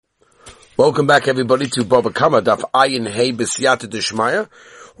Welcome back, everybody, to Bava Kamma, Daf Ayin Hey B'Siyata D'Shmaya.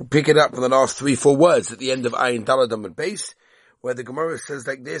 We'll pick it up from the last 3-4 words at the end of Ayin Daladam and Base, where the Gemara says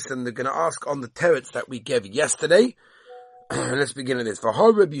like this, and they're going to ask on the teretz that we gave yesterday. Let's begin with this.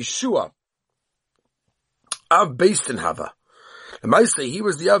 V'har Reb Yeshua, Av Beistin Hava. And mostly he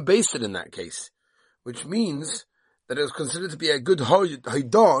was the Av Beistin in that case, which means that it was considered to be a good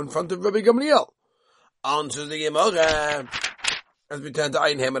Haidah in front of Rabbi Gamliel. On to the Gemara. As we turn to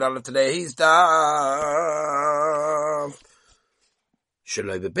Ayin Hamad Aleph today, he's Daf.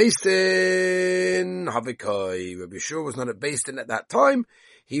 Shaloi beBeistin Havikoi. Rabbi Yeshua was not at Beistin at that time.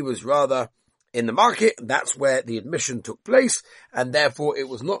 He was rather in the market. That's where the admission took place, and therefore it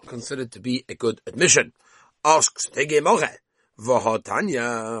was not considered to be a good admission. Asks Tegimoche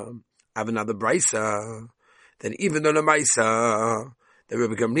V'Hatanya. Have another brisa. Then even on a Maisa, the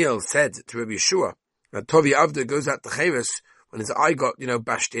Rabbi Gamliel said to Rabbi Yeshua, that Tovi Avda goes out to Cheres, when his eye got,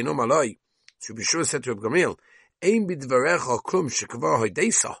 bashed in Malay. So Rabbi Yeshua said to Rabbi Gamliel, Ein bidvarecha klum shekava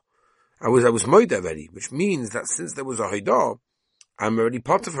hoideisa. I was moed already, which means that since there was a hoidah, I'm already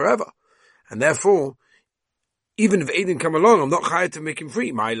potter forever. And therefore, even if Aiden come along, I'm not chayav to make him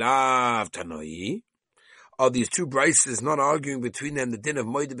free. My love, Tanoi. Are these two brises not arguing between them the din of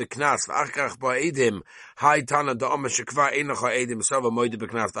moed beknas v'achkach ba'edim? Hai tana da'ama shekva ein lecha edim sava moed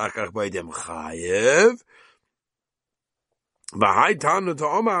beknas v'achkach ba'edim chayav. V'hai tanu to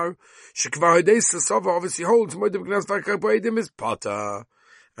Omar, shekvar hodeisa sava obviously holds moed b'knas v'achkach ba'edim is pata,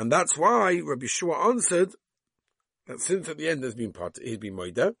 and that's why Rabbi Yeshua answered that since at the end he's been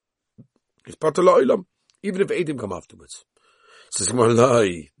moed, he's pata la'olam, even if edim come afterwards. Says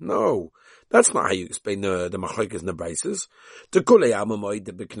no, that's not how you explain the machlokes and the brises. To kulei alma moed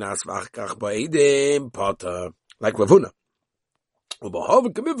b'knas v'achkach ba'edim pata, like Ravuna. The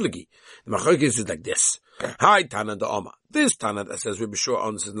machlokes is like this. Hi Tana the Oma. This Tana that says Rabbi Yeshua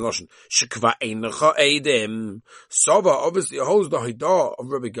answers in Lashon Shekva ein lecha edim. Sava obviously holds the Haidah of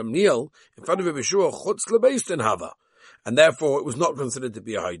Rabbi Gamliel in front of Rabbi Yeshua chutz lebeistin hava, and therefore it was not considered to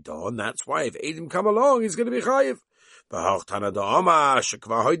be a Haidah, and that's why if edim come along, he's going to be chayiv. But Tana the Oma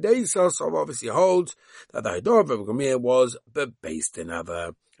Shekva hoideisa. Sava obviously holds that the Haidah of Rabbi Gamliel was bebeistin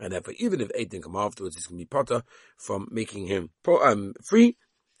hava. And therefore, even if Eitin come afterwards, he's going to be potter from making him free.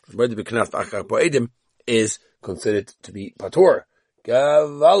 Whether the Knas V'achkach Ba'edim is considered to be patur.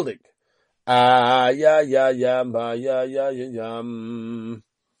 Gavaldik. Yam.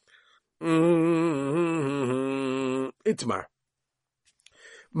 Itmar.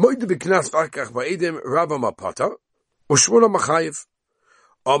 Moide B'knas V'achkach Ba'edim Rava Mapata. Ushmuna Machayev.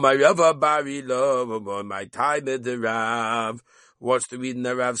 O my Rava Bari Lo, my time the Rav. What's the reading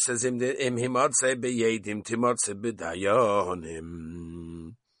the Rav says him himatze beyedim timatze bedayonim.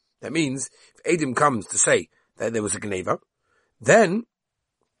 That means if Edim comes to say that there was a gneva, then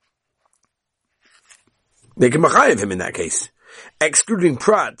they can machayev him in that case. Excluding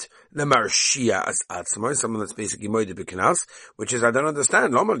Prat, the marshia as atzmai, someone that's basically moed b'knas, which is I don't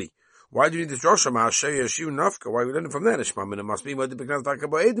understand normally. Why do you need this Rosh Hashanah? Yeshiu Nafka. Why we learn it from there? Nishmam, it must be moed b'knas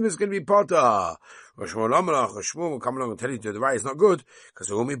v'akabo Edim is going to be potter. Rosh Hashanah will come along and tell you to the right is not good because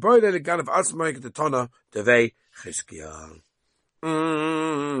it will be boiled in the gan of atzmai the tona devei chizkiah.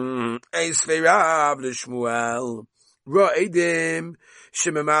 Eis ve'rav l'shmuel ra Edim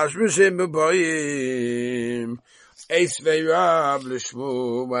shememash b'shem b'boyim. Eis ve'rav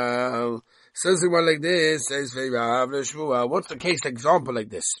l'shmuel says the one like this. Eis ve'rav l'shmuel. What's the case example like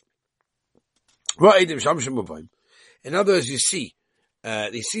this? In other words, you see,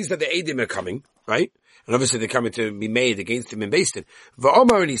 he sees that the Edim are coming, right? And obviously they're coming to be made against him in Beistin.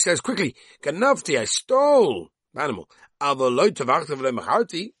 V'omar, and he says quickly, Ganavti, I stole the animal. I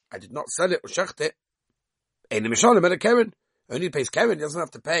did not sell it or shecht it. Only pays Karen, he doesn't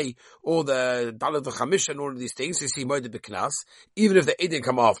have to pay all the Dalad v'chamish and all of these things. You see, Moed b'knas, even if the Edim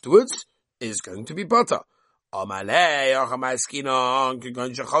come afterwards, is going to be butter. Yeah,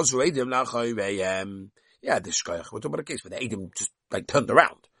 this shkoyach. We're talking about a case where the Edim just turned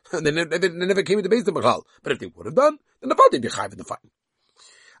around. they never came into the base of Machal. But if they would have done, then the they'd be chayiv in the fight.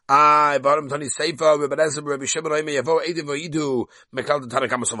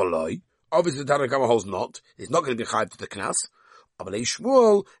 Obviously the Tanakama holds not. He's not going to be chayiv to the Knas.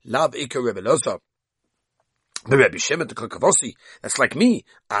 The Rebbe Shimon to Kakavosi. That's like me.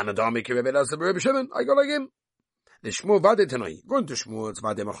 Anadami Rebbe Elazar Rebbe Shimon. I go like him. The Shmuel Vade Tanoi. Going to Shmuel, it's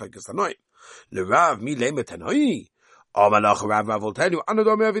Vade Machlokes Tanoi. Le Rav mi Leme Tanoi. Amalach Rav will tell you.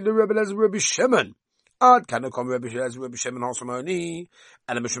 Anadami Avi the Rebbe Elazar Rebbe Shimon. Ad can come Rebbe Elazar Rebbe Shimon Hasamoni.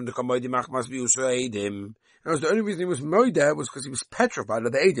 And the Mishum to come Moedi Mach must be Usaidim. And the only reason he was Moida was because he was petrified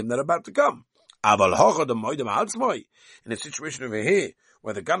of the Edim that are about to come. In a situation over here,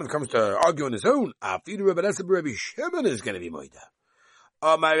 when the Ganav comes to argue on his own, Afidu Rabbi Eliezer Rabbi Shimon is going to be Moida.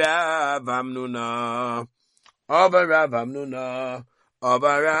 Amar Rav Amnuna,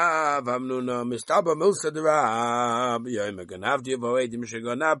 Mistaba Milsa the Rab, Yom Ganav Diavoidim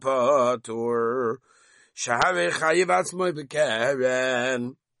Shaganapatur, Shahare Chayiv Atzmoi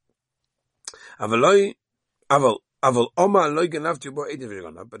Bekeren, Aval Omar Loi Ganav Diavoidim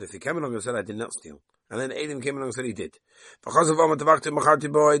Shaganav, but if he came along and said, I did not steal, and then Adam came along and said he did, because of Omar Tavakti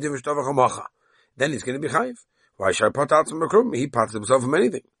Macharti Boidim Shtava Chamacha, then he's going to be Chayiv. Why should I pot out some makrum? He pots himself from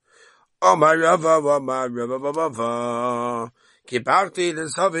anything. Oh my Rava, Kiparti the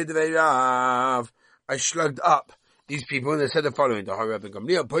Savid Verav. I slugged up these people and they said the following: the Rabbi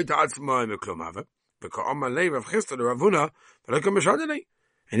Gamliel point out from my maklum have because on my lay Rav Chisda the Ravuna, but I come Mishadele.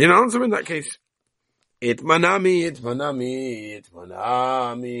 And didn't answer in that case. It manami. It manami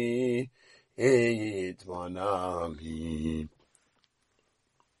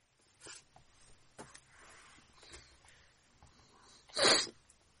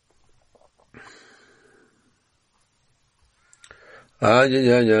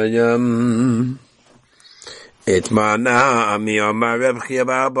Omar Reb Chia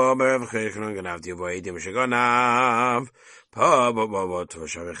Baba Reb Chia Ganav Diavoidim Shaganav Pa Baba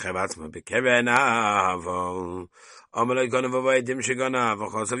Toshav Chevatzma Bekerenav Amalei Ganav Avoidim Shaganav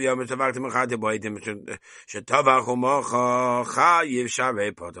Chosav Yom Tavaktim Achad Avoidim Shetavach Umocha Chayiv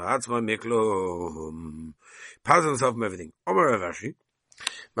Shavei Poto Hatzma Miklum. Pause himself from everything. Omar Rav Ashi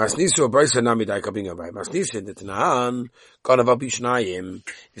Masnisu Brisa Nami Daikabinga by Masnisu the Tanan Ganav Abishnayim.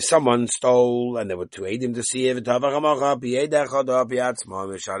 If someone stole and there were two Edim to see if Tavach Umocha Piedach Choda Piatzma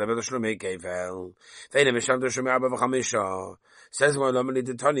Mishalev Shlomei Kevel Ve'edim Misham Shlomei Bava Kamma. Says one normally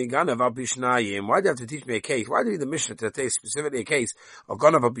the Tani Ganav Abishnayim. Why do you have to teach me a case? Why do you need the Mishnah to say specifically a case of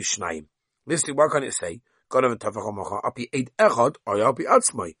Ganav Abishnayim? Listen, what can it say? Ganav Tavach Umocha Api Eid Echad or Api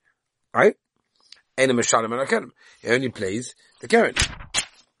Atzmai. Right? He only plays the Karen.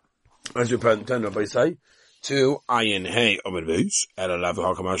 As you turn Rabbi say, to Ayin Hey Omer Beis, Ela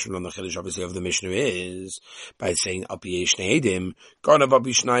Bava Kamma on the Chiddush obviously of the Mishnah is by saying Api Yeshne Edim, Ganav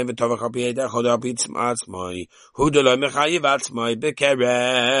Api Shnayim v'Tavach Api Eid Echad Api Atzmai, Hu Deloi Mechayiv Atzmai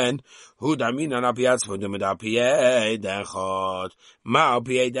Bekeren, Hu Daminan Api Atzmai Dumid Api Eid Echad, Ma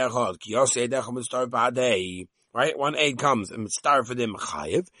Api Eid Echad, Ki Yos Eid Echad Mitzvah Ba'adei. Right? One aid comes and start for them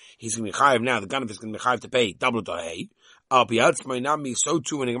chayiv. He's going to be chayiv now. The Ganav is going to be chayiv to pay double the hay. Al piatz may not be so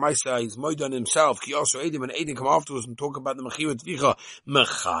too when he might say he's moed on himself. He also aid and aid come afterwards and talk about the mechiv tvicha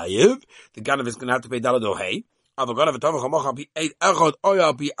mechayiv. The Ganav is going to have to pay double the hay. Al Ganav tavach mocha be aid echad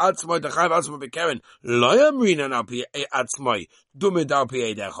oya be atzmai the chayiv atzmai be keren loyam rinan al be atzmai dumid al be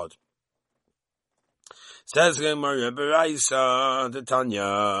aid echad. Says Gemara Baraisa the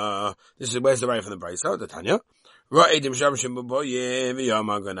Tanya. This is where's the right from the Baraisa the Tanya. Ra'edim shamshim b'boyim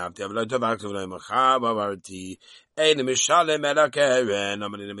v'yama ganav tevlo tovak tevlo machab avarti edim mishalem ela keren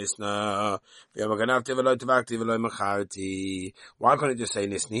amalin misna v'yama ganav tevlo tovak tevlo macharti. Why can't it just say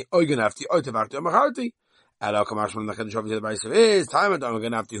nisni oy ganavti oy tovak tevlo macharti? Ela kamash from the Chiddush of the Baraisa is time and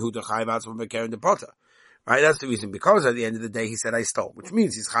ganavti hu the chayv atzma bekeren the potter. Right, that's the reason. Because at the end of the day he said I stole, which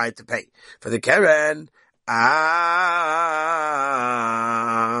means he's chayav to pay for the keren.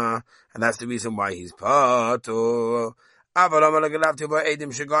 And that's the reason why he's patur. He never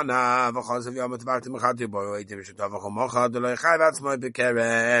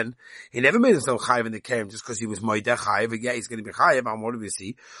made himself chayiv in the keren just because he was moideh chayiv. Yeah, he's going to be chayiv. And what do we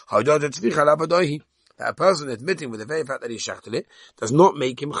see? That a person admitting with the very fact that he shechted it does not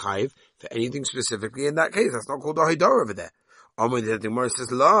make him chayiv for anything specifically in that case. That's not called a haidor over there. The Gemara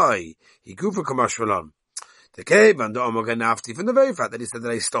says lie. He kufa kamash v'lam. The cave and the Omar Ganafti from the very fact that he said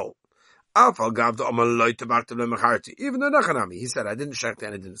that I stole. Afal gav the Omar loy tabaktim lemacharti. Even the Nachanami, he said I didn't shech it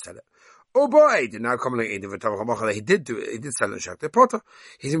and I didn't sell it. Oh boy, did now come like Eidim v'Tavach. He did do it. He did sell it and shech it. Potter.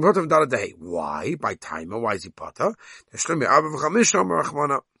 He's in Potter of Daladei. Why? By timer. Why is he Potter? The Shlemi Abba v'Chamish Omar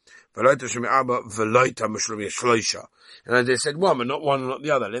Rachmana. V'loita Shlemi Abba v'loita Mishlomi Shloisha. And they said one, but not one, not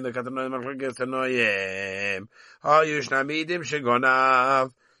the other. Lema katanoi machlokes tanoyim. Ha yushna midim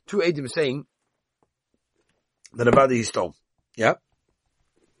shegonav. Two Eidim saying that about he stole. Yeah.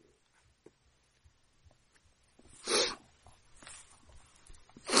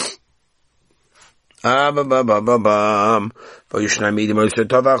 Who's made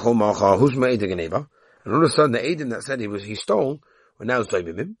the Geneva? And all of a sudden the Eidim that said he stole, well now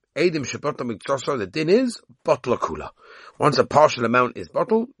Zoibimim. Eidim Shabbatam Miktoso, the din is bottle kula. Once a partial amount is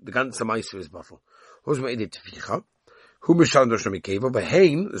bottle, the ganze Meiser is bottle. Who's made it Tficha? Who Mishalim Doshim Keva,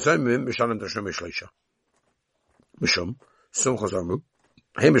 Behain, Zoibimim, Mishalim Doshim Shloisha. Mishum, Sum Chazarmu,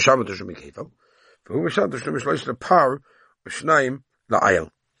 Hey Mishalim Doshim Keva. For who Mishalim Doshim Shloisha, the par, Shnaim, la'ayel.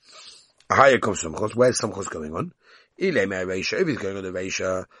 A higher comes Sumchos. Where's Sumchos going on? Ilay me Reisha. If he's going on the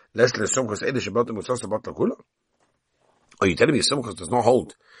Reisha, less Sumchos Eidish Shabbatim Mutzos Shabbat Kula. Are you telling me Sumchos does not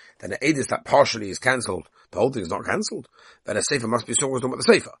hold? Then the Eidish that partially is cancelled, the whole thing is not cancelled. Then a Sefer must be Sumchos done with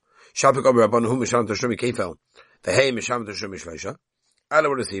the Sefer. Shalpik Ober Rabban Hu Misham Tashumi Kefel. The Hey Misham Tashumi Shleisha. I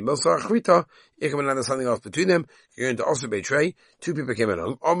don't want to see Milsa Achrita. You can understand something else between them. You're going to also betray. Two people came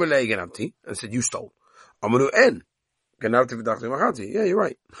along. Omelei Genavti and said you stole. Amanu En. Genavti v'dachli machati. Yeah, you're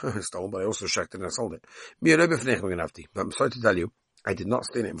right. I stole, but I also checked and I sold it. But I'm sorry to tell you, I did not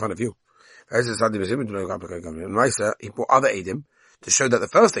steal it in front of you. And Maisa, he brought other Edim to show that the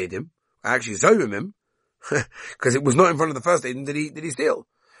first Edim actually Zomim him, because it was not in front of the first Edim did he steal.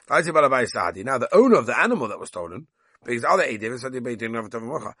 Now the owner of the animal that was stolen, because the other Edim said that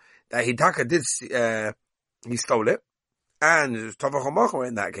Hitaka did, he stole it, and it was Tavach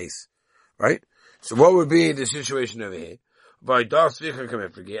in that case. Right? So what would be the situation over here? By Das Vicha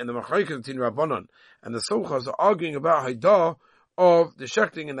Kamefrigi, and the Machaikas in Rabbanon, and the Sochas are arguing about Haidah of the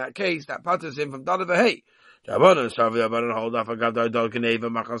shechting in that case, that patters him from Dada Vahei. Rabbanon, Rabbanon hold off, Agadar Geneva,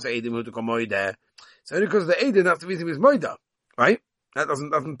 Machas Edim, who to come there. So only because the Edim, that's the reason he was Moida. Right? That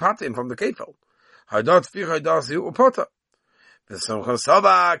doesn't patter him from the Kefel. Haidah Tfich, Haidah Siu, or Potter. The Sochas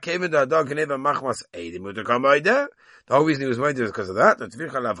Saba came in the Agadar Geneva, Machas Edim, who to come there. The whole reason he was Moida is because of that. The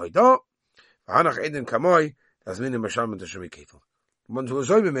Tfich, Haidah. Hanach Eden Kamoy, that's meaning Masham and Tashumi Kefil. The ones who are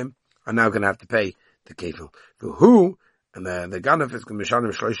Zobim him are now going to have to pay the Kefil. For who, and the Ganaf is going to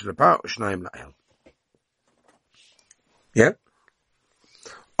Mishanim Shloish Lepa, Shnaim La'el. Yeah?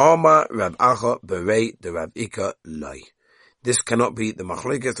 Oma Rav Acha Berei de Rav Ika Loi. This cannot be the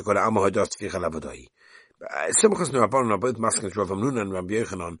Machlokes to call it Amma Hodas Tficha Lavadoi. Simchas and Rabbanon are both maskim to Rav Amnun and Rabbi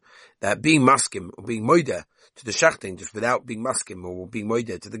Yochanan that being maskim or being moida to the shachting just without being maskim or being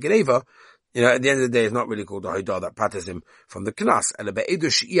moida to the Geneva, at the end of the day, it's not really called the Haidah that patters him from the Knas. The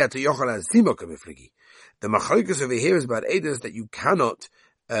Machlokes over here is about Eidos that you cannot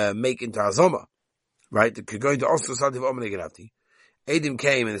make into Hazama. Right? That could go into Oslo Sadiv Omelei Genavti. Edim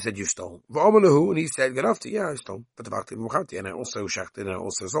came and they said, you stole. And he said, Genavti, yeah, I stole. But and I also shachted and I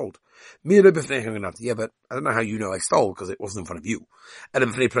also sold. Yeah, but I don't know how you know I stole because it wasn't in front of you. And it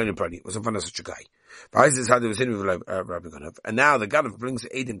was in front of such a guy. And now the Ganav brings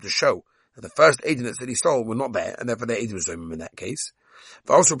Edim to show that the first Edim that said he stole were not there, and therefore the Edim was Zomim in that case.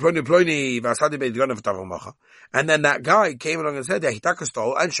 But also and then that guy came along and said that Hitaka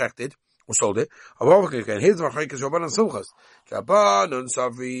stole and shechted, or sold it. Here's the Machlokes Rabbanon Sumchas. Rabbanon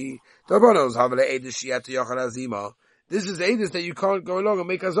Savri. The Rabbanos have the Eidos Shiat Yochel Azima. This is Eidos that you can't go along and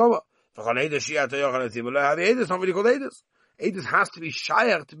make Azoma. For Eidos Shiat Yochel Azima, the Eidos not really called Eidos. Eidos has to be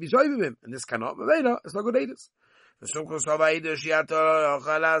Shayach to be Zomim him, and this cannot be Maveda. It's not good Eidos. It's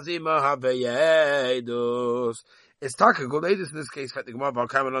taka good Eidos in this case. The Gemara Bava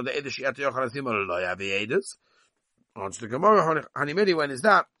Kamma on the Eidos Shiat Yochel Azima lo yavi Eidos. Answer the Gemara. Hanimedi, when is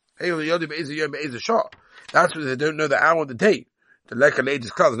that? That's when they don't know the hour of the day. The lekar Eidos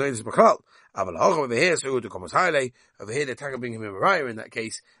Klal, the Eidos B'Klal. Aval Hacham over here, so to come as highly. Over here, they're taka bringing him a Mariah in that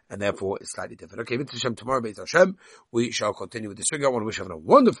case, and therefore it's slightly different. Okay, Mitzvah Hashem, tomorrow, Beis Hashem, we shall continue with this figure. I want to wish everyone a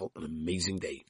wonderful and amazing day.